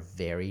parents are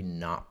very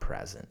not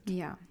present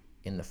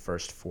in the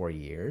first 4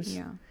 years.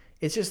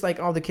 It's just like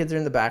all the kids are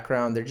in the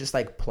background. They're just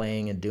like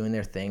playing and doing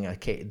their thing.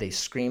 Okay, they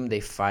scream, they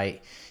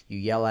fight, you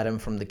yell at them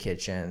from the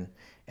kitchen,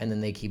 and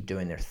then they keep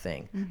doing their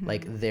thing.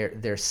 Like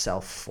they're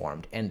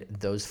self-formed. And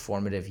those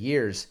formative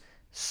years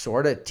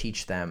sort of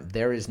teach them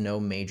there is no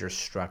major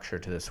structure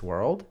to this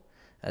world.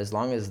 As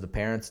long as the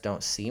parents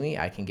don't see me,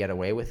 I can get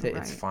away with it.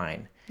 Right. It's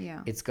fine.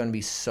 Yeah. It's going to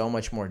be so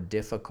much more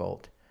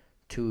difficult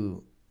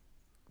to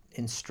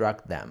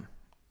instruct them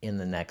in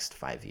the next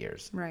 5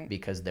 years. Right.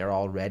 Because they're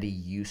already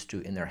used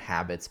to, in their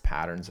habits,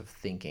 patterns of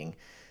thinking,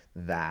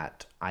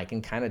 that I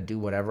can kind of do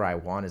whatever I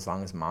want as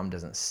long as mom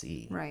doesn't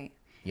see. Right.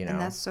 And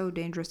that's so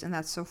dangerous, and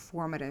that's so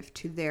formative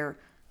to their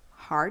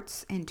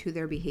hearts and to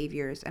their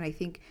behaviors. And I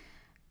think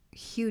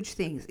huge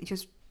things,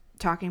 just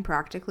talking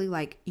practically,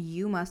 like,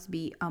 you must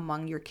be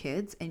among your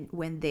kids, and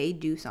when they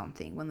do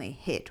something, when they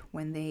hit,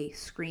 when they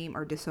scream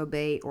or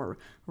disobey or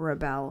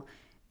rebel,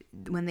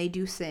 when they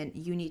do sin,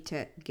 you need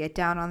to get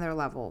down on their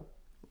level,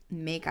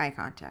 make eye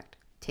contact,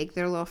 take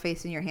their little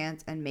face in your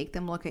hands and make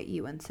them look at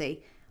you and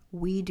say,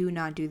 we do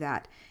not do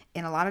that.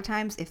 And a lot of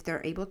times, if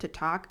they're able to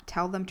talk,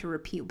 tell them to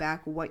repeat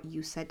back what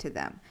you said to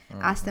them.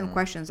 Ask them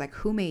questions like,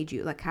 who made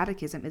you? Like,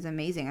 catechism is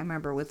amazing. I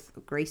remember with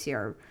Gracie,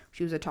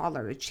 she was a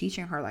toddler,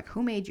 teaching her, like,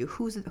 who made you?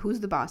 Who's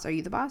the boss? Are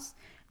you the boss?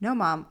 No,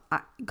 mom,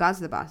 God's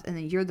the boss. And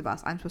then you're the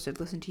boss. I'm supposed to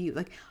listen to you.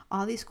 Like,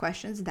 all these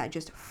questions that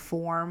just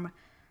form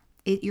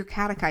it. You're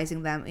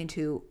catechizing them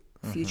into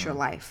future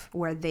life,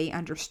 where they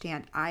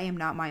understand, I am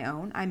not my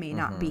own. I may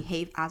not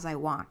behave as I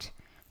want.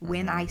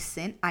 When I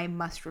sin, I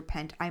must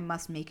repent. I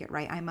must make it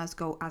right. I must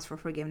go ask for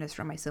forgiveness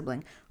from my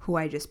sibling who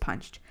I just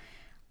punched.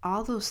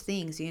 All those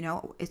things,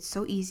 it's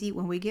so easy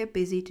when we get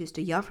busy just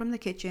to yell from the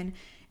kitchen,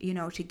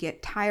 to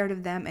get tired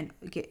of them and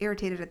get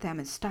irritated at them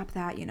and stop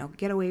that,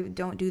 get away,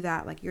 don't do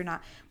that. Like, you're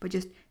not, but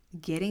just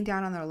getting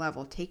down on their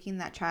level, taking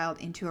that child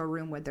into a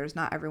room where there's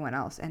not everyone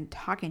else and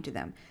talking to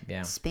them,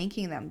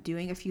 spanking them,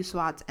 doing a few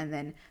swats, and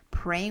then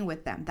praying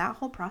with them. That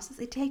whole process,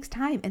 it takes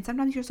time. And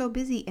sometimes you're so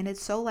busy and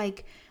it's so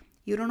like,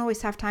 you don't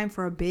always have time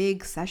for a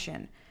big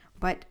session,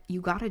 but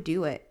you got to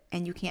do it.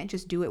 And you can't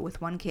just do it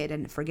with one kid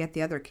and forget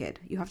the other kid.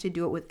 You have to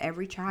do it with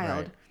every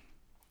child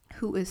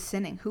who is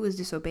sinning, who is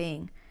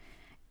disobeying.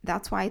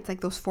 That's why it's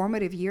like those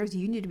formative years,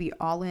 you need to be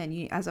all in.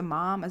 You, as a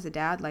mom, as a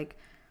dad, like,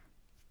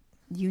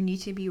 you need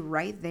to be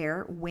right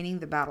there winning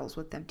the battles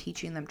with them,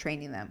 teaching them,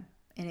 training them.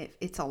 And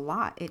it's a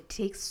lot. It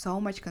takes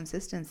so much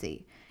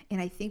consistency. And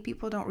I think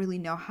people don't really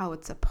know how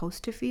it's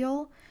supposed to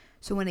feel.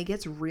 So when it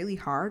gets really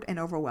hard and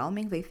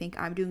overwhelming, they think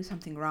I'm doing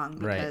something wrong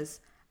because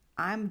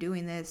I'm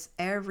doing this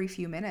every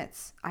few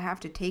minutes. I have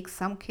to take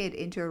some kid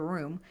into a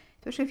room,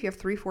 especially if you have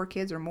 3-4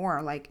 kids or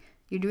more, like,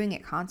 you're doing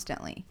it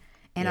constantly.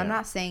 And I'm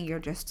not saying you're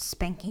just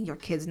spanking your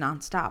kids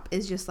nonstop.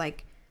 It's just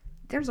like,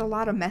 there's a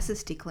lot of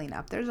messes to clean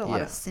up. There's a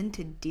lot of sin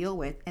to deal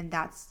with. And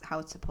that's how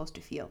it's supposed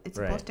to feel. It's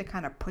supposed to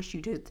kind of push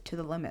you to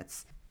the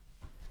limits.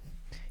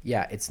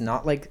 Yeah. It's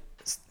not like,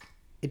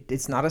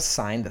 it's not a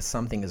sign that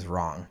something is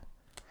wrong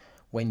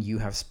when you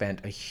have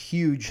spent a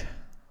huge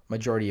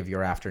majority of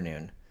your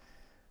afternoon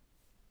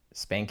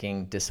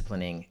spanking,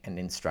 disciplining, and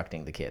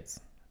instructing the kids,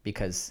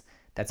 because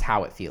that's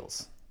how it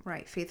feels.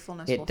 Right.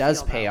 Faithfulness. It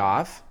does pay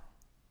off.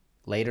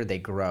 Later they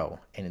grow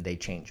and they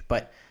change.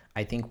 But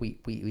I think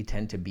we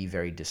tend to be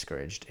very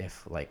discouraged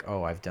if, like,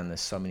 oh, I've done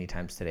this so many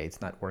times today, it's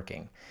not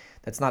working.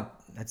 That's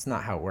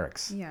not how it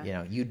works. Yeah. You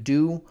know, you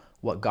do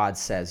what God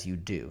says you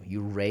do. You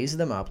raise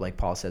them up, like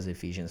Paul says in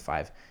Ephesians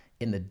 5,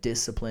 in the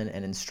discipline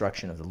and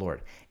instruction of the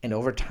Lord. And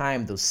over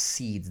time, those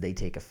seeds, they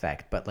take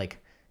effect. But like,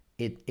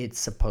 it's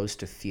supposed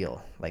to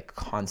feel like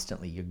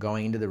constantly you're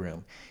going into the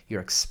room,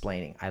 you're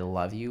explaining, I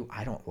love you,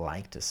 I don't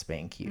like to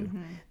spank you.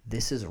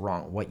 This is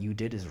wrong. What you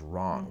did is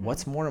wrong.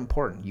 What's more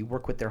important? You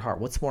work with their heart.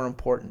 What's more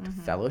important?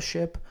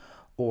 Fellowship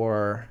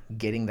or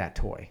getting that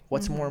toy?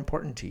 What's more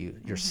important to you?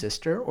 Your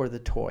sister or the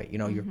toy? You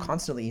know, you're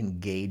constantly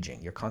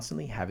engaging. You're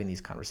constantly having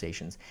these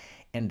conversations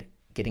and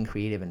getting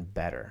creative and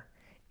better.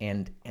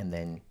 And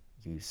then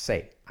you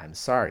say, I'm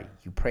sorry.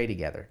 You pray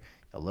together.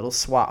 A little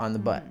swat on the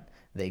butt.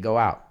 They go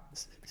out.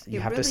 You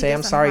have to say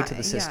I'm sorry to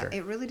the sister. Yeah,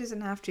 it really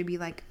doesn't have to be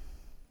like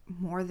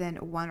more than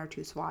 1 or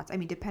 2 swats. I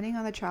mean, depending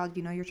on the child,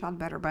 you know your child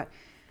better, but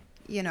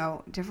you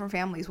know, different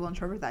families will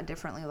interpret that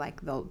differently. Like,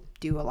 they'll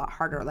do a lot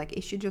harder. Like,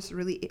 it should just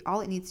really,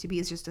 all it needs to be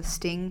is just a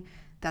sting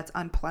that's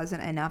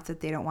unpleasant enough that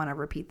they don't want to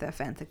repeat the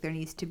offense. Like, there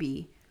needs to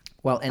be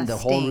and the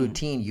whole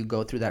routine, you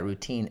go through that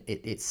routine,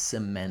 it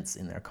cements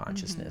in their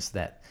consciousness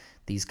that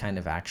these kind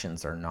of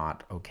actions are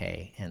not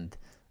okay and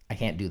I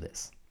can't do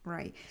this.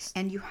 Right.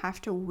 And you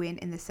have to win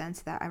in the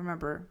sense that I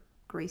remember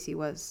Gracie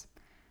was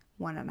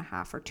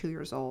 1.5 or 2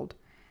 years old,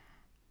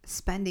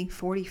 spending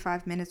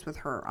 45 minutes with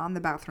her on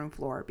the bathroom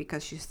floor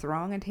because she's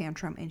throwing a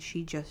tantrum and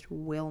she just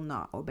will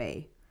not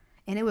obey.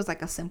 And it was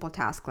like a simple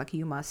task, like,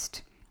 you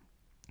must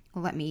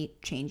let me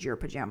change your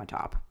pajama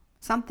top.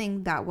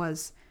 Something that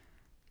was,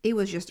 it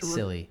was just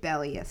silly,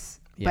 rebellious.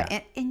 Yeah.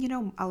 But and you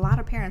know, a lot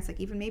of parents, like,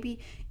 even maybe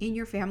in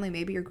your family,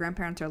 maybe your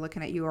grandparents are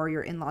looking at you or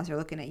your in-laws are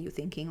looking at you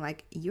thinking,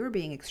 like, you're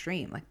being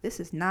extreme. Like, this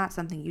is not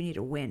something you need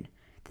to win.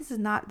 This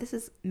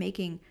is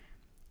making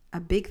a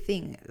big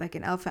thing, like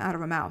an elephant out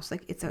of a mouse.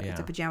 Like, it's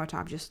a pajama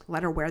top. Just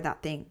let her wear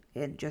that thing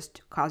and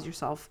just cause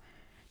yourself,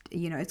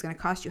 you know, it's going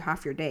to cost you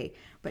half your day.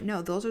 But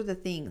no, those are the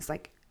things.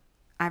 Like,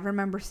 I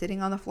remember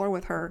sitting on the floor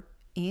with her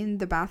in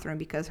the bathroom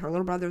because her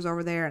little brother's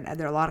over there and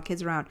there are a lot of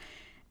kids around.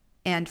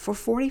 And for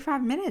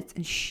 45 minutes,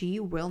 and she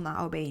will not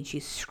obey, and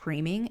she's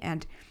screaming.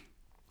 And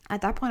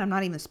at that point, I'm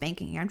not even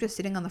spanking her. I'm just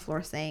sitting on the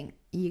floor saying,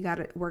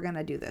 we're going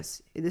to do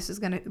this. We're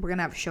going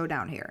to have a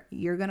showdown here.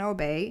 You're going to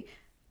obey.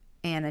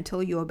 And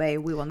until you obey,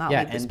 we will not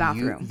leave this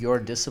bathroom. Your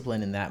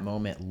discipline in that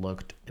moment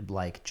looked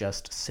like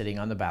just sitting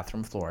on the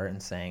bathroom floor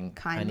and saying,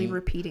 kindly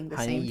repeating the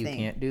same thing. You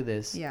can't do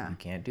this. Yeah. You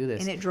can't do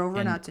this. And it drove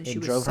her nuts, and she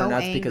was so angry. It drove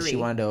her nuts because she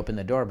wanted to open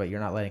the door, but you're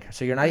not letting her.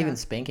 So you're not even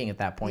spanking at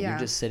that point. Yeah.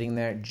 You're just sitting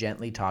there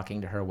gently talking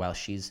to her while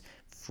she's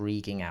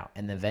freaking out.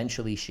 And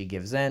eventually she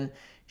gives in.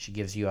 She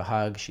gives you a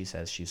hug. She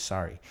says she's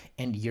sorry.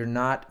 And you're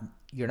not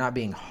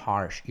being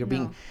harsh.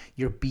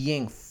 You're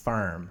being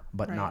firm,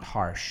 but not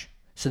harsh.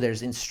 So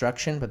there's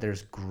instruction, but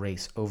there's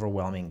grace,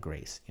 overwhelming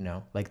grace, you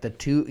know? Like, the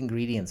two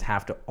ingredients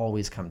have to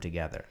always come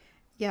together.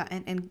 Yeah,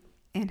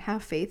 and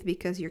have faith,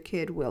 because your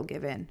kid will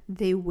give in.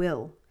 They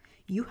will.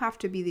 You have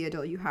to be the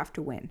adult. You have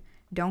to win.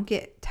 Don't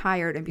get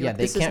tired and be like,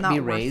 this is not worth it. Yeah,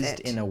 they can't be raised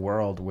in a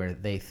world where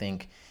they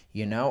think,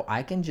 you know,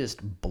 I can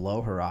just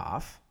blow her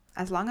off.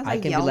 As long as I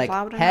can yell be like,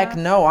 loud heck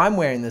enough. no, I'm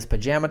wearing this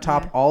pajama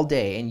top all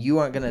day and you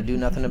aren't going to do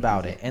nothing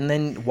about it. And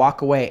then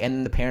walk away,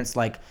 and the parents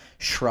like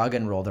shrug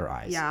and roll their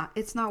eyes. Yeah,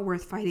 it's not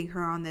worth fighting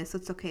her on this.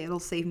 It's okay. It'll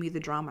save me the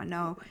drama.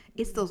 No,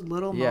 it's those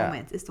little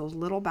moments. It's those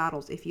little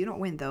battles. If you don't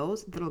win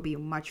those, they'll be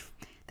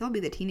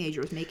the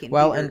teenagers making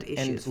weird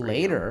issues. And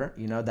later,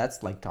 you know,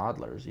 that's like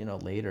toddlers. You know,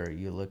 later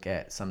you look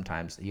at,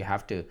 sometimes you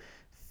have to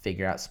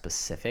figure out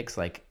specifics.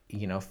 Like,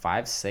 you know,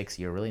 5, 6,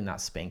 you're really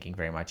not spanking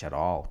very much at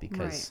all,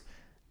 because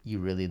you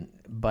really,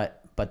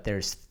 but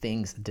there's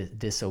things,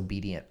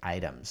 disobedient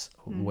items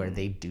where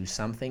they do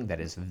something that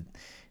is,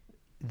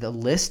 the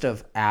list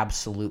of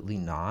absolutely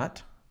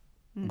not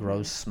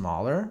grows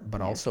smaller,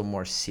 but also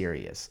more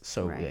serious.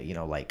 So, you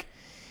know, like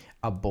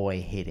a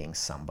boy hitting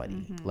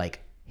somebody,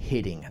 like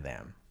hitting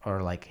them,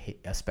 or like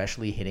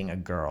especially hitting a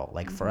girl.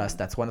 Like for us,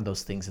 that's one of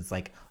those things. It's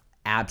like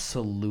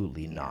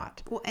absolutely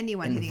not. Well,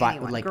 anyone hitting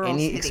anyone, like girls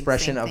any hitting,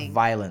 expression same of thing.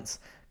 violence,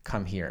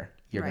 come here.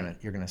 You're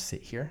Right. gonna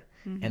sit here.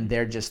 And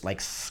they're just like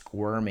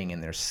squirming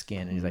in their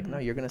skin. And he's like, no,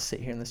 you're gonna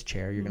sit here in this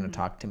chair. You're gonna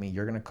talk to me.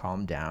 You're gonna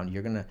calm down.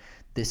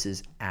 This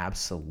is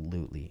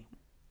absolutely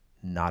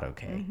not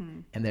okay.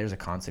 And there's a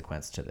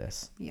consequence to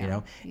this, you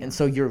know? Yeah. And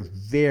so you're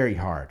very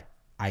hard.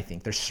 I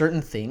think there's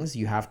certain things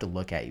you have to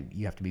look at.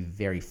 You have to be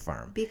very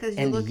firm. Because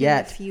you and look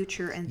yet, in the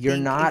future and you're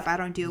think, not, if I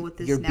don't deal with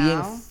this you're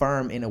now. being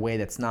firm in a way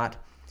that's not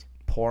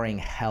pouring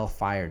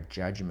hellfire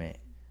judgment.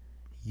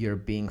 You're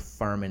being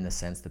firm in the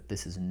sense that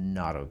this is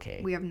not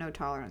okay. We have no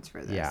tolerance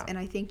for this. Yeah. And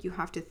I think you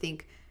have to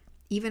think,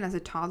 even as a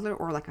toddler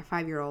or like a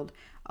 5-year-old,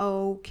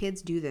 oh,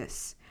 kids do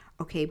this.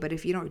 Okay, but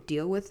if you don't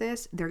deal with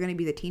this, they're going to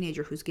be the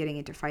teenager who's getting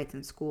into fights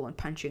in school and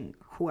punching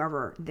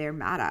whoever they're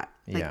mad at.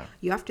 Like, Yeah.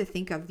 you have to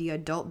think of the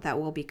adult that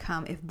will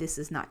become if this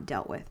is not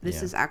dealt with.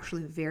 This is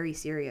actually very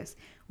serious.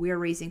 We are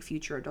raising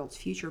future adults,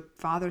 future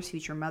fathers,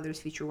 future mothers,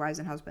 future wives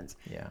and husbands.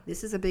 Yeah.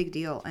 This is a big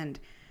deal. And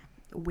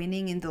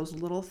winning in those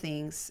little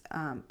things,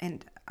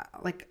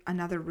 like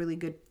another really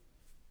good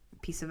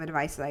piece of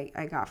advice that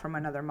I got from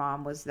another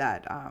mom was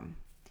that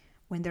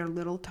when they're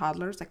little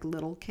toddlers, like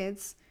little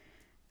kids,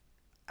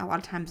 a lot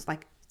of times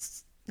like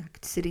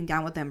sitting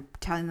down with them,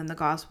 telling them the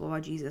gospel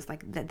about Jesus,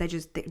 like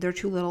they're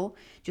too little,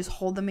 just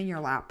hold them in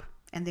your lap,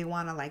 and they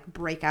want to like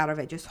break out of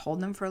it, just hold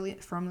them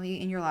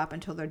firmly in your lap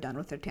until they're done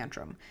with their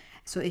tantrum.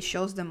 So it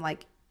shows them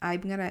like,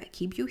 I'm gonna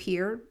keep you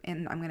here,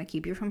 and I'm gonna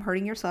keep you from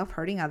hurting yourself,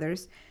 hurting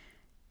others.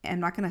 I'm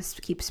not gonna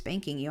keep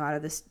spanking you out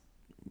of this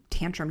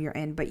tantrum you're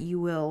in, but you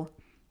will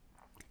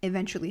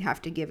eventually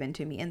have to give in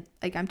to me. And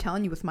like I'm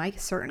telling you, with my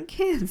certain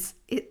kids,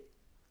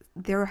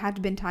 there had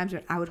been times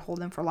when I would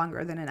hold them for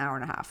longer than an hour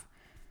and a half,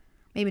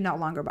 maybe not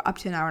longer, but up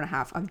to an hour and a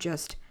half of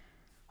just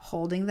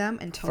holding them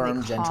until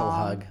Firm, they gentle calm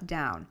hug.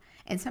 down.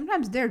 And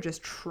sometimes they're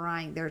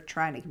trying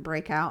to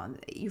break out, and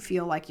you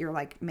feel like you're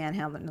like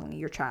manhandling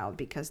your child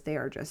because they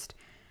are just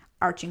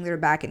arching their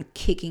back and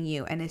kicking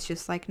you, and it's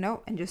just like,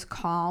 no, and just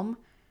calm,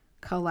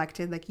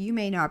 collected, like, you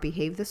may not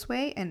behave this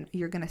way, and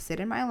you're gonna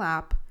sit in my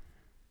lap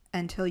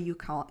until you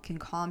can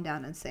calm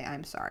down and say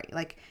I'm sorry.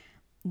 Like,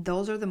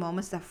 those are the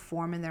moments that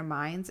form in their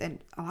minds, and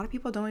a lot of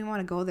people don't even want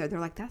to go there. They're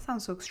like, that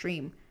sounds so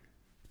extreme,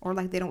 or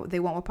like they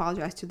won't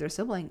apologize to their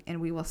sibling,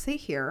 and we will sit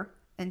here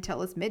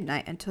until it's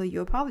midnight until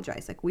you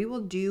apologize. Like, we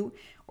will do,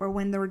 or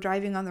when they're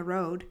driving on the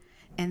road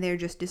and they're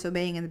just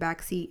disobeying in the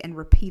back seat and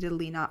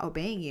repeatedly not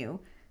obeying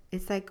you,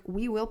 it's like,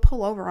 we will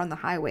pull over on the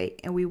highway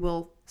and we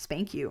will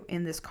spank you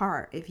in this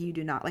car if you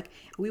do not. Like,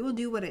 we will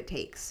do what it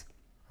takes.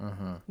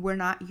 We're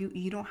not,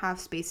 you don't have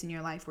space in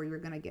your life where you're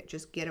gonna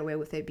get away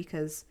with it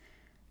because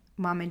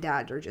mom and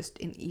dad are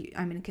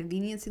I'm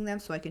inconveniencing them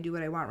so I can do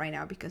what I want right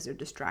now because they're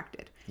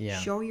distracted. Yeah.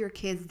 Show your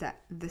kids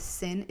that the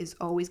sin is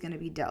always going to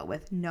be dealt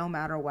with no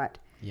matter what.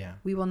 Yeah.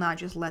 We will not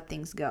just let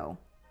things go.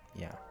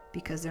 Yeah.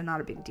 Because they're not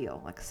a big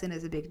deal. Like, sin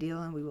is a big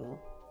deal, and we will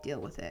deal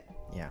with it.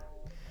 Yeah.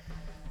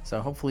 So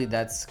hopefully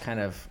that's kind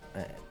of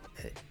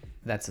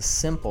that's a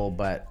simple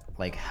but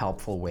like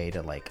helpful way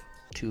to like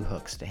two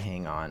hooks to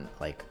hang on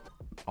like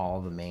all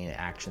the main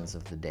actions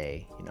of the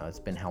day. You know, it's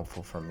been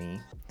helpful for me.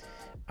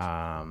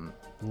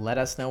 Let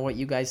us know what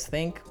you guys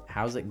think.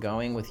 How's it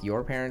going with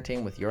your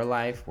parenting, with your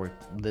life? Where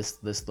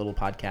this little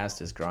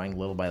podcast is growing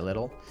little by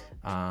little.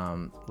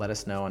 Let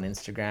us know on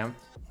Instagram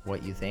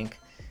what you think.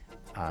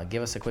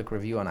 Give us a quick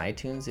review on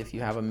iTunes if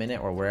you have a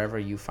minute, or wherever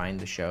you find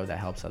the show that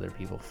helps other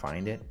people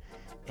find it.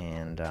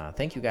 And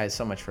thank you guys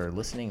so much for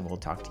listening. We'll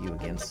talk to you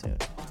again soon.